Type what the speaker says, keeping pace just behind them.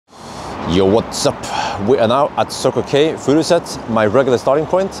Yo, what's up? We are now at Circle K Furuset, my regular starting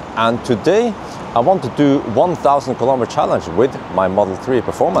point, and today I want to do 1000 kilometer challenge with my Model 3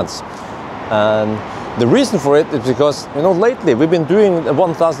 Performance. And the reason for it is because, you know, lately we've been doing a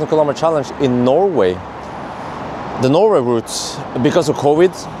 1000 kilometer challenge in Norway. The Norway route, because of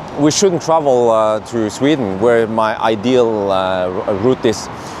COVID, we shouldn't travel to Sweden, where my ideal route is.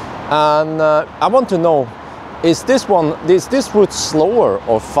 And I want to know, is this route slower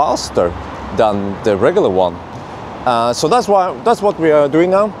or faster than the regular one? So that's what we are doing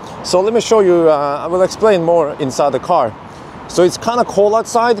now. So let me show you, I will explain more inside the car. So it's kind of cold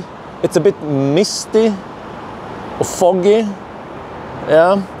outside, it's a bit misty or foggy,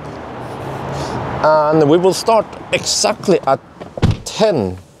 yeah. And we will start exactly at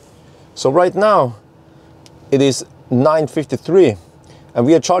 10. So right now it is 9:53. And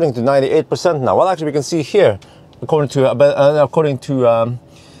we are charging to 98% now. Well, actually, we can see here, according to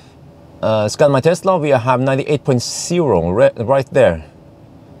ScanMyTesla, we have 98.0 right there.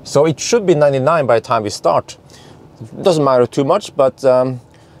 So it should be 99 by the time we start. It doesn't matter too much, but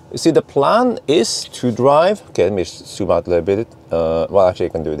you see, the plan is to drive. Okay, let me zoom out a little bit. Well, actually, I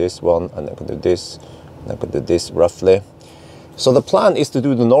can do this one, and I can do this, and I can do this roughly. So the plan is to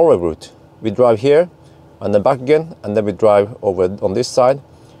do the Norway route. We drive here, and then back again, and then we drive over on this side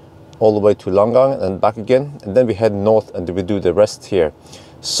all the way to Langang and back again, and then we head north and we do the rest here.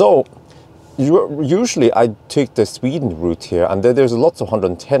 So usually I take the Sweden route here, and there's lots of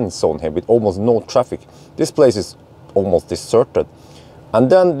 110 zone here with almost no traffic. This place is almost deserted. And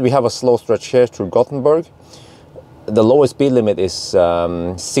then we have a slow stretch here through Gothenburg. The lowest speed limit is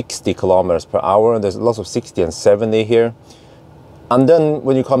 60 kilometers per hour. There's lots of 60 and 70 here. And then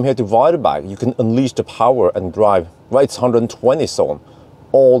when you come here to Varberg, you can unleash the power and drive, right, it's 120 zone,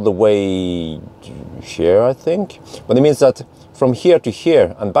 all the way here, I think. But it means that from here to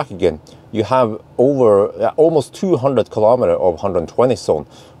here and back again, you have over almost 200 kilometers of 120 zone,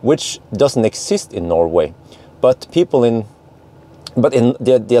 which doesn't exist in Norway. But the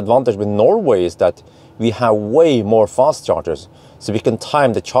advantage with Norway is that we have way more fast chargers, so we can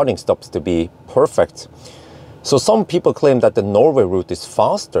time the charging stops to be perfect. So some people claim that the Norway route is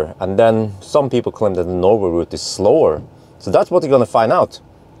faster, and then some people claim that the Norway route is slower. So that's what you're gonna find out.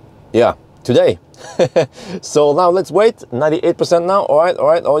 Yeah, today. So now let's wait, 98% now, all right,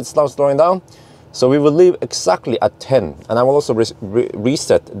 oh, it's now slowing down. So we will leave exactly at 10, and I will also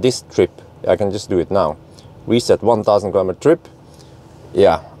reset this trip. I can just do it now. Reset 1000 kilometer trip.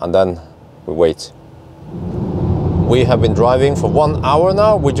 Yeah, and then we wait. We have been driving for 1 hour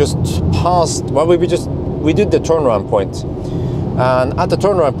now. We just passed, well, we did the turnaround point, and at the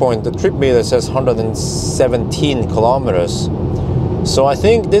turnaround point the trip meter says 117 kilometers. So I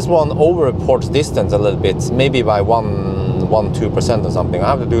think this one over-reports distance a little bit, maybe by 2% or something. I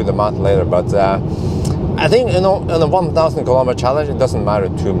have to do the math later, but I think, you know, in a 1000 kilometer challenge it doesn't matter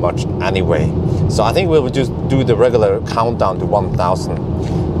too much anyway. So I think we will just do the regular countdown to 1000.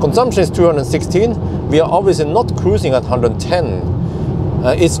 Consumption is 216. We are obviously not cruising at 110.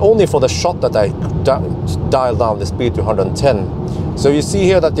 It's only for the shot that I dial down the speed to 110. So you see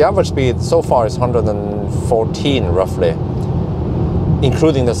here that the average speed so far is 114 roughly,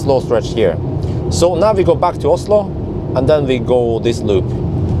 including the slow stretch here. So now we go back to Oslo, and then we go this loop.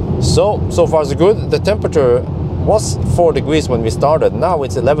 So far so good. The temperature was 4 degrees when we started. Now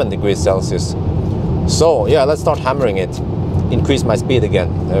it's 11 degrees Celsius. So yeah, let's start hammering it. Increase my speed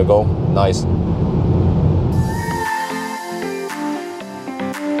again. There we go. Nice.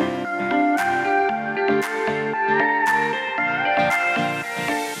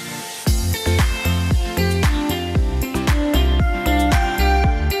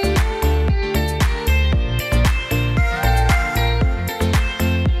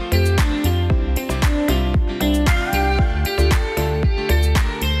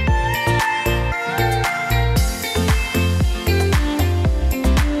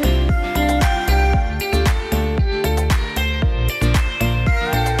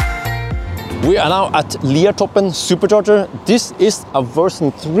 We are now at Liertoppen supercharger. This is a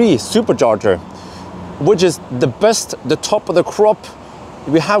version 3 supercharger, which is the best, the top of the crop.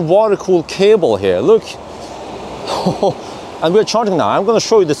 We have water-cooled cable here, look. And we're charging now. I'm gonna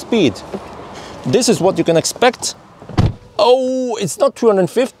show you the speed. This is what you can expect. Oh, it's not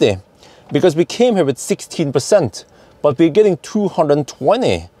 250, because we came here with 16%, but we're getting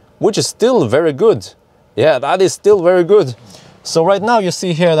 220, which is still very good. Yeah, that is still very good. So right now you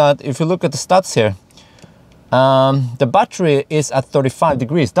see here that if you look at the stats here, the battery is at 35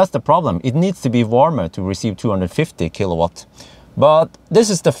 degrees. That's the problem. It needs to be warmer to receive 250 kilowatt. But this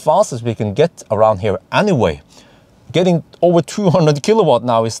is the fastest we can get around here anyway. Getting over 200 kilowatt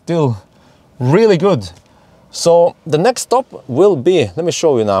now is still really good. So the next stop will be, let me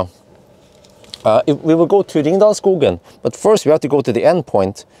show you now. We will go to Ringdalsskogen, but first we have to go to the end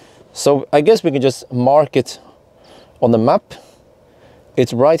point. So I guess we can just mark it on the map.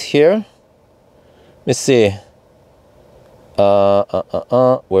 It's right here. Let me see.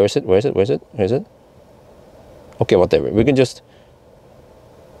 Where is it? Where is it? Where is it? Where is it? Okay, whatever. We can just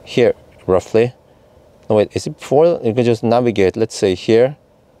here roughly. No, wait, is it before? You can just navigate, let's say here.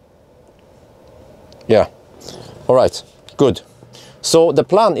 Yeah. All right, good. So the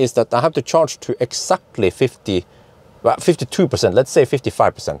plan is that I have to charge to exactly 52%, let's say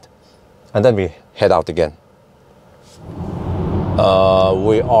 55%. And then we head out again.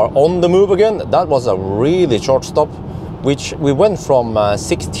 We are on the move again. That was a really short stop, which we went from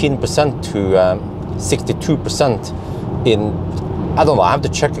 16% to 62% in, I don't know, I have to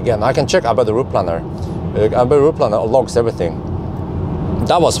check again. I can check about the route planner. About the route planner logs everything.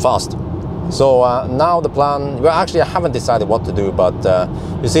 That was fast. So now the plan, well, actually I haven't decided what to do, but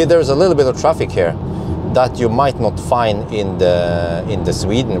you see there's a little bit of traffic here that you might not find in the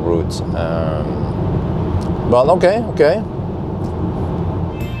Sweden route. Well, okay.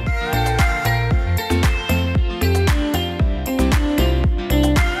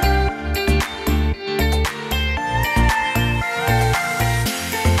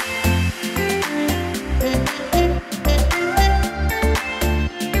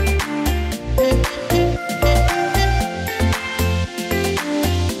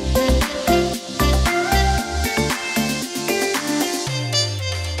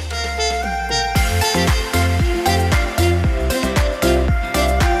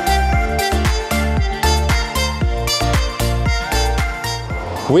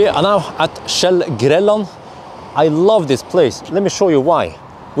 We are now at Grelland. I love this place. Let me show you why.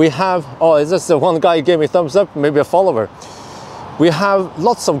 We have, oh, is this the one guy who gave me a thumbs up? Maybe a follower. We have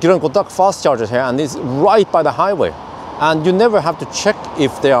lots of Grønn fast chargers here, and it's right by the highway. And you never have to check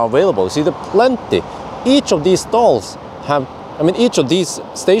if they are available. See, there are plenty. Each of these stalls have, each of these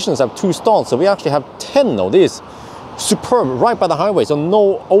stations have 2 stalls. So we actually have 10 of these. Superb, right by the highway, so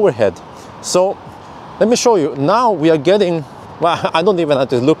no overhead. So let me show you. Now we are getting, well, I don't even have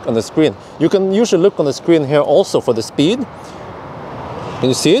to look on the screen. You can usually look on the screen here also for the speed. Can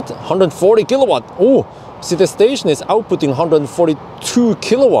you see it? 140 kilowatt. Oh, see, the station is outputting 142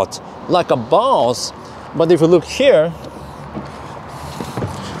 kilowatt like a boss. But if you look here,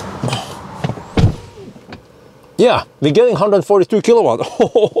 yeah, we're getting 142 kilowatt.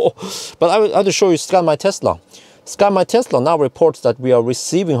 But I have to show you ScanMyTesla. ScanMyTesla now reports that we are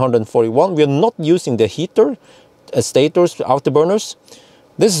receiving 141. We are not using the heater, stators, afterburners.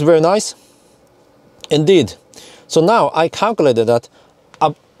 This is very nice indeed. So now I calculated that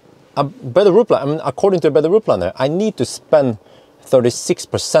a better route plan, according to a better route planner, I need to spend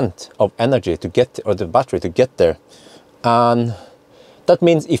 36% of energy to get, or the battery to get there. And that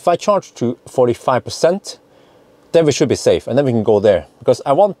means if I charge to 45%, then we should be safe, and then we can go there. Because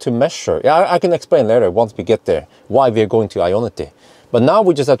I want to measure, I can explain later once we get there why we are going to Ionity. But now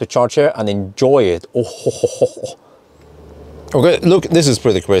we just have to charge here and enjoy it. Oh. Okay, look, this is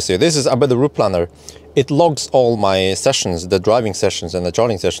pretty crazy. This is about the route planner. It logs all my sessions, the driving sessions and the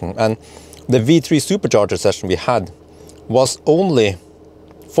charging session. And the V3 supercharger session we had was only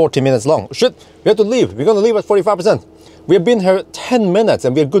 40 minutes long. Shit, we have to leave. We're gonna leave at 45%. We have been here 10 minutes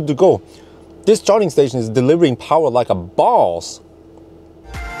and we're good to go. This charging station is delivering power like a boss.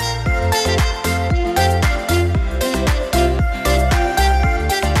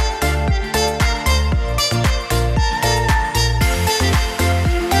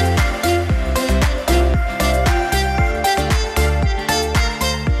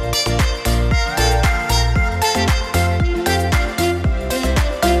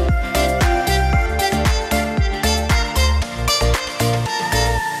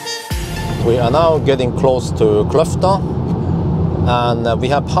 We are now getting close to Kløfta, and we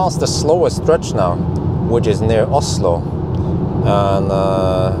have passed the slowest stretch now, which is near Oslo. And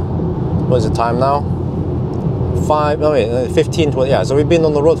what is the time now? 15, 20, yeah, so we've been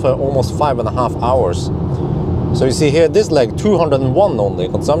on the road for almost 5.5 hours. So you see here, this leg, 201 only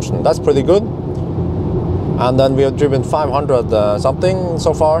consumption, that's pretty good. And then we have driven 500 something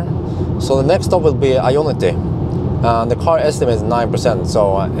so far. So the next stop will be Ionity. The car estimate is 9%,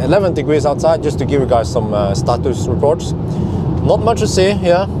 so 11 degrees outside, just to give you guys some status reports. Not much to see,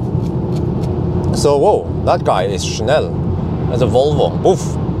 yeah. So, whoa, that guy is Chanel. That's a Volvo. Oof.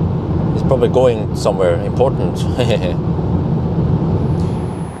 He's probably going somewhere important.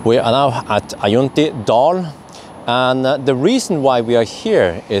 We are now at Ionity Dal, and the reason why we are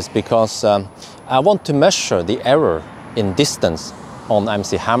here is because I want to measure the error in distance on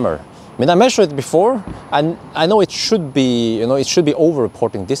MC Hammer. I mean, I measured it before, and I know it should be, you know, it should be over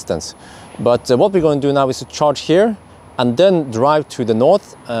reporting distance. But what we're going to do now is to charge here and then drive to the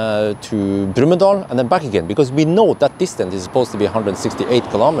north to Brumunddal and then back again, because we know that distance is supposed to be 168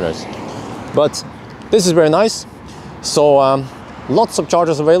 kilometers. But this is very nice. So lots of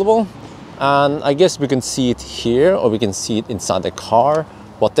chargers available, and I guess we can see it here or we can see it inside the car,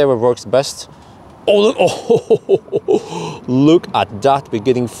 whatever works best. Oh, look, oh, look at that. We're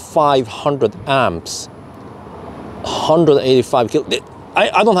getting 500 amps, 185 kilo.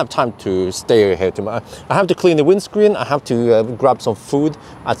 I don't have time to stay here too much. I have to clean the windscreen. I have to grab some food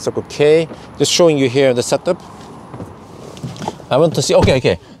at Circle K. Just showing you here the setup. I want to see,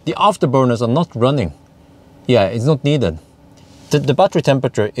 okay. The afterburners are not running. Yeah, it's not needed. The battery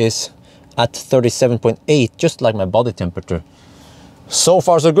temperature is at 37.8, just like my body temperature. So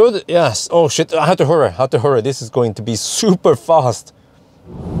far so good, yes. Oh shit, I have to hurry, This is going to be super fast.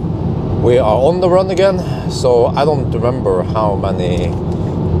 We are on the run again, so I don't remember how many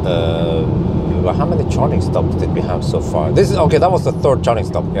charging stops did we have so far. This is, okay, that was the third charging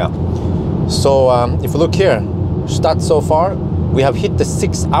stop, yeah. So if you look here, stats so far, we have hit the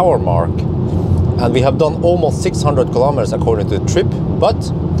 6-hour mark, and we have done almost 600 kilometers according to the trip, but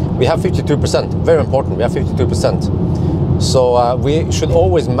we have 52%, very important, we have 52%. So we should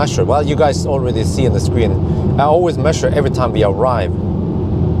always measure, well, you guys already see on the screen, I always measure every time we arrive.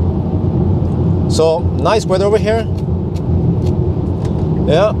 So, nice weather over here.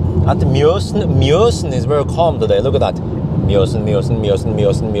 Yeah, at the Mjøsen. Mjøsen is very calm today, look at that. Mjøsen.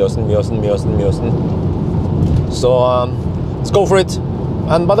 So, let's go for it.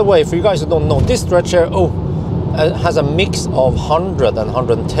 And by the way, for you guys who don't know, this stretch here, has a mix of 100 and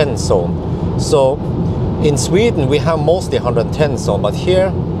 110 zone. So, in Sweden, we have mostly 110 zone, but here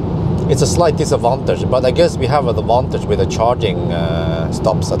it's a slight disadvantage. But I guess we have an advantage with the charging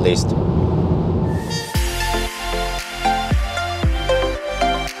stops at least.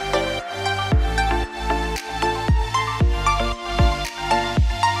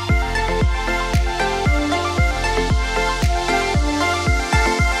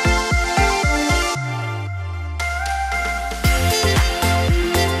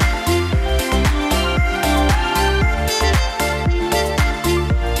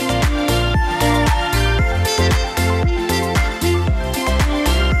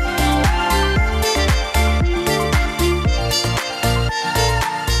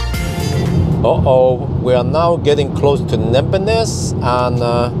 We are now getting close to Nebbenes, and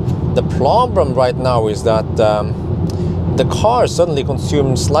the problem right now is that the car suddenly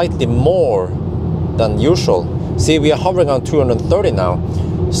consumes slightly more than usual. See, we are hovering on 230 now,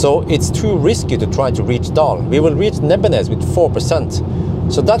 so it's too risky to try to reach Dal. We will reach Nebbenes with 4%,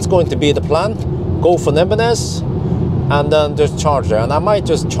 so that's going to be the plan. Go for Nebbenes and then just charge there, and I might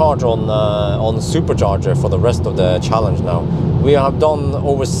just charge on supercharger for the rest of the challenge now. We have done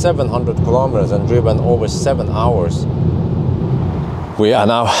over 700 kilometers and driven over 7 hours. We are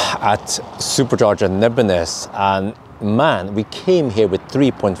now at supercharger Nebbenes, and man, we came here with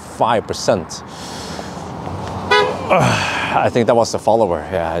 3.5%. I think that was the follower.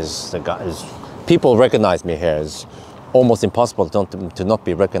 Yeah, people recognize me here. It's almost impossible to not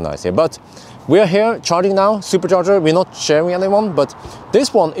be recognized here. But we are here charging now, supercharger. We're not sharing anyone, but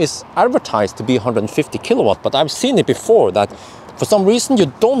this one is advertised to be 150 kilowatt. But I've seen it before that for some reason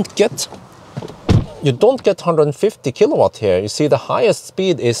you don't get 150 kilowatt here. You see, the highest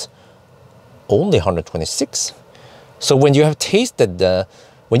speed is only 126. So when you have tasted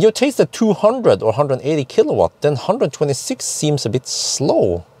 200 or 180 kilowatt, then 126 seems a bit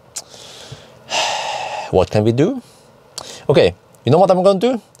slow. What can we do? Okay, you know what I'm going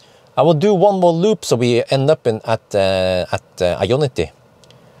to do? I will do one more loop so we end up at Ionity,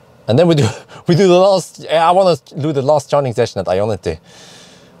 and then we do the last. I want to do the last charging session at Ionity.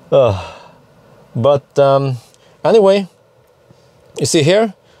 But anyway, you see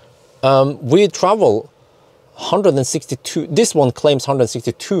here, we travel 162. This one claims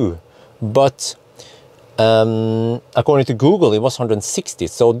 162, but according to Google, it was 160.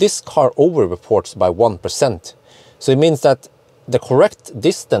 So this car over-reports by 1%. So it means that the correct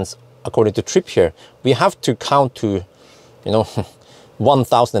distance, according to trip here, we have to count to,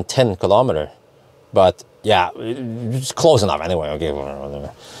 1,010 kilometer. But yeah, it's close enough anyway. Okay.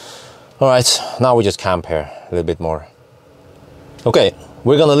 All right, now we just camp here a little bit more. Okay,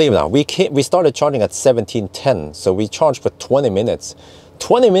 we're gonna leave now. We started charging at 17:10, so we charged for 20 minutes.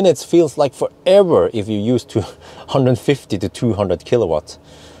 20 minutes feels like forever if you use 150 to 200 kilowatts.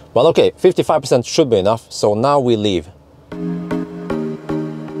 Well, okay, 55% should be enough, so now we leave.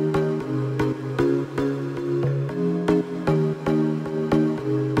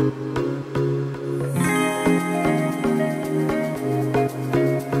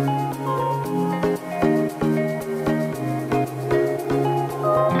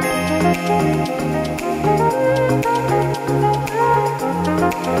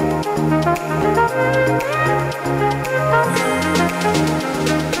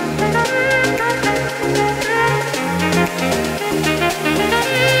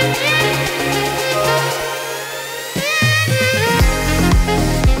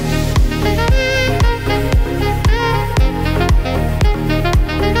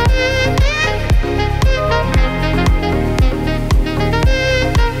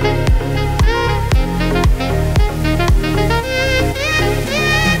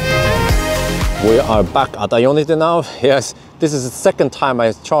 We are back at Ionity now. Yes, this is the second time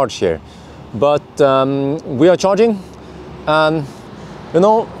I charge here. But we are charging, and you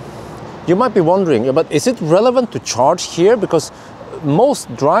know, you might be wondering, but is it relevant to charge here? Because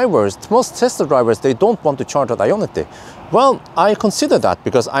most drivers, most Tesla drivers, they don't want to charge at Ionity. Well, I consider that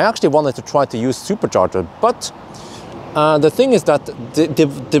because I actually wanted to try to use supercharger, but the thing is that the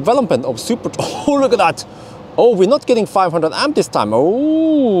development of oh, look at that. Oh, we're not getting 500 amp this time.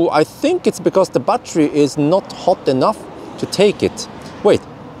 Oh, I think it's because the battery is not hot enough to take it. Wait,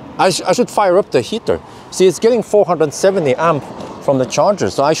 I should fire up the heater. See, it's getting 470 amp from the charger,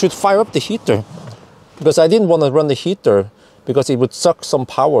 so I should fire up the heater because I didn't want to run the heater because it would suck some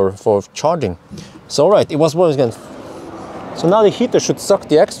power for charging. So, all right, it was working again. So now the heater should suck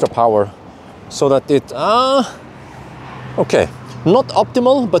the extra power so that it, okay, not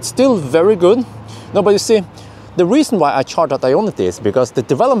optimal, but still very good. No, but you see, the reason why I charge at Ionity is because the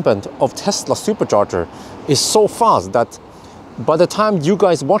development of Tesla supercharger is so fast that by the time you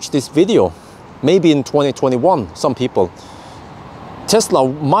guys watch this video, maybe in 2021, some people, Tesla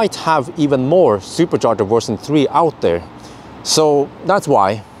might have even more supercharger version 3 out there. So that's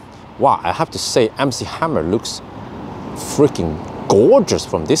why, wow, I have to say MC Hammer looks freaking gorgeous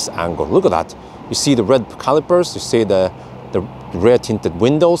from this angle. Look at that. You see the red calipers, you see the rare tinted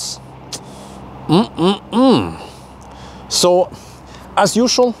windows. So, as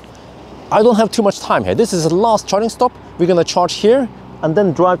usual, I don't have too much time here. This is the last charging stop. We're gonna charge here and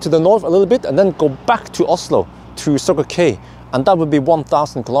then drive to the north a little bit and then go back to Oslo to Circle K, and that would be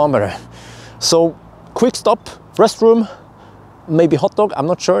 1,000 kilometers. So, quick stop, restroom, maybe hot dog. I'm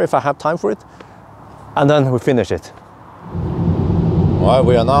not sure if I have time for it, and then we finish it. All right,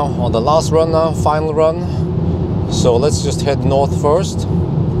 we are now on the last run now, final run. So let's just head north first.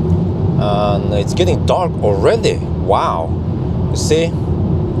 And it's getting dark already. Wow. You see,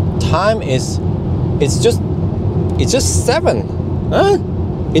 time is, it's just 7. Huh?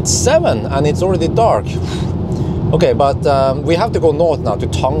 It's 7 and it's already dark. Okay, but we have to go north now to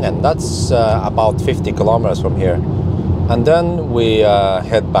Tangen. That's about 50 kilometers from here. And then we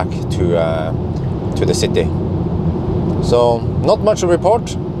head back to the city. So not much to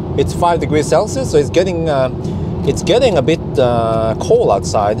report. It's 5 degrees Celsius, so it's getting a bit cold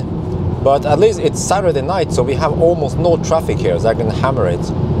outside. But at least it's Saturday night, so we have almost no traffic here, so I can hammer it.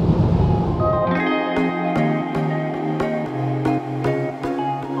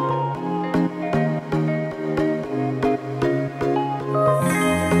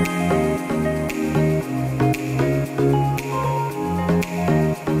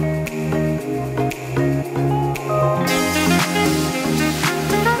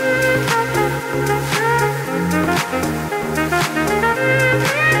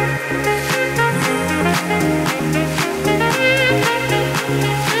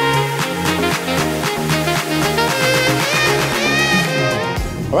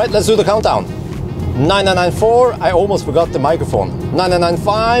 All right, let's do the countdown. 9994, I almost forgot the microphone.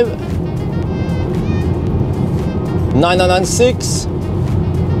 9995, 9996,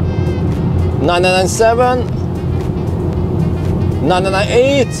 9997,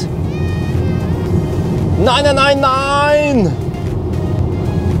 998, 999,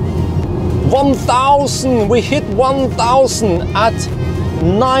 1000. We hit 1000 at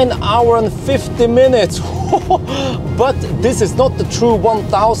 9 hours and 50 minutes. But this is not the true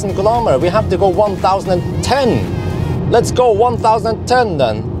 1,000 kilometers. We have to go 1,010. Let's go 1,010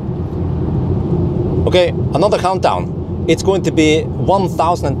 then. Okay, another countdown. It's going to be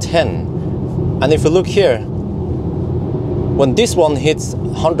 1,010. And if you look here, when this one hits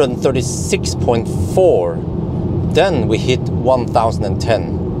 136.4, then we hit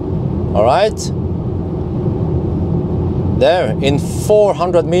 1,010. All right? There, in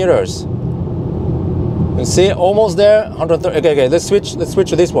 400 meters. You see, almost there, 130. Okay, let's switch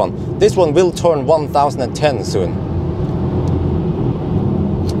to this one. This one will turn 1,010 soon.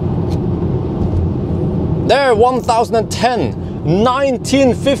 There, 1,010,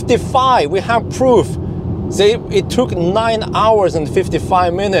 1955. We have proof. See, it took 9 hours and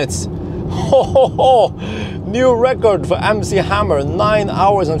 55 minutes. Ho ho ho! New record for MC Hammer, 9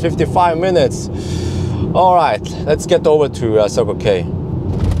 hours and 55 minutes. All right, let's get over to Circle K.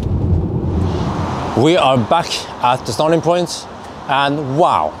 We are back at the starting point, and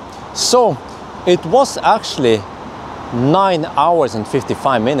wow. So it was actually 9 hours and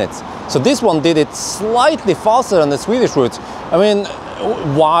 55 minutes. So this one did it slightly faster than the Swedish route. I mean,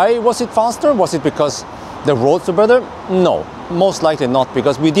 why was it faster? Was it because the roads are better? No, most likely not,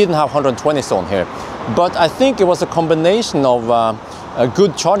 because we didn't have 120 zone here. But I think it was a combination of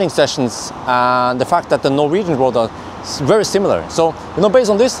good charging sessions and the fact that the Norwegian roads are very similar. So, you know, based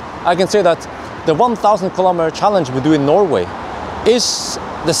on this, I can say that the 1,000 kilometer challenge we do in Norway is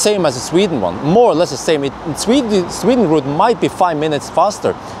the same as the Sweden one, more or less the same. Sweden route might be 5 minutes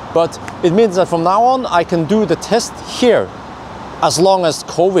faster, but it means that from now on I can do the test here as long as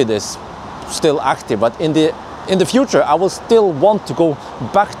COVID is still active. But in the future I will still want to go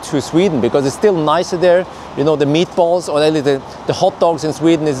back to Sweden because it's still nicer there. You know, the meatballs or the hot dogs in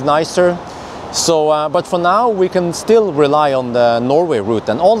Sweden is nicer. So, but for now we can still rely on the Norway route,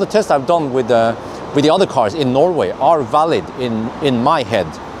 and all the tests I've done with the other cars in Norway are valid in my head,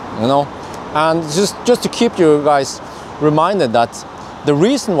 you know. And just to keep you guys reminded that the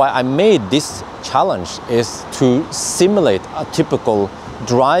reason why I made this challenge is to simulate a typical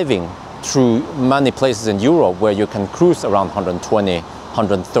driving through many places in Europe where you can cruise around 120,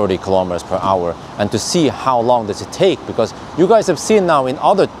 130 kilometers per hour, and to see how long does it take, because you guys have seen now in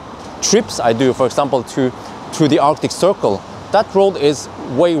other trips I do, for example to the Arctic Circle, that road is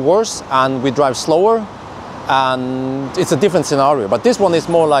way worse and we drive slower and it's a different scenario. But this one is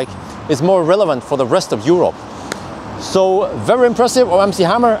more like, it's more relevant for the rest of Europe. So very impressive of MC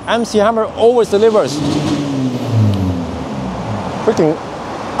Hammer. MC Hammer always delivers. Freaking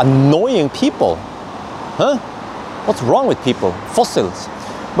annoying people. Huh? What's wrong with people? Fossils.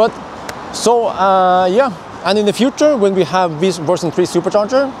 But so yeah, and in the future when we have this version 3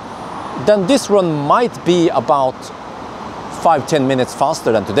 supercharger, then this run might be about 5-10 minutes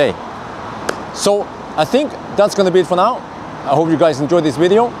faster than today. So I think that's going to be it for now. I hope you guys enjoyed this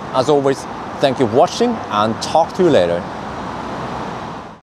video. As always, thank you for watching and talk to you later.